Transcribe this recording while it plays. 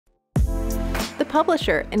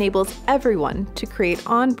publisher enables everyone to create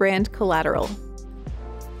on-brand collateral.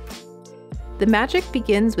 The magic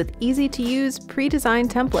begins with easy-to-use pre-designed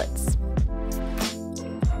templates.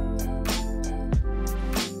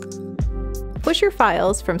 Push your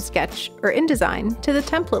files from Sketch or InDesign to the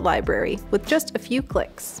template library with just a few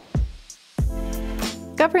clicks.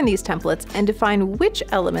 Govern these templates and define which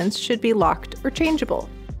elements should be locked or changeable.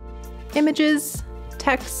 Images,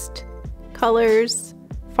 text, colors,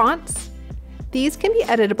 fonts. These can be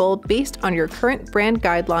editable based on your current brand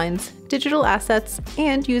guidelines, digital assets,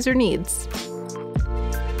 and user needs.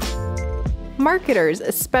 Marketers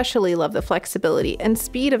especially love the flexibility and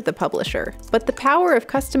speed of the publisher, but the power of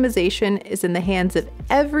customization is in the hands of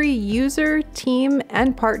every user, team,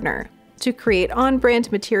 and partner to create on-brand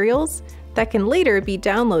materials that can later be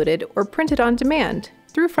downloaded or printed on demand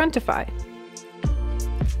through Frontify.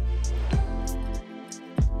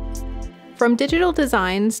 From digital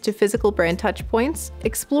designs to physical brand touchpoints,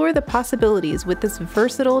 explore the possibilities with this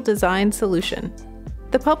versatile design solution.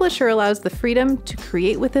 The publisher allows the freedom to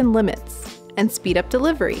create within limits and speed up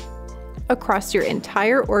delivery across your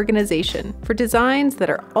entire organization for designs that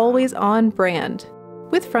are always on brand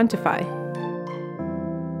with Frontify.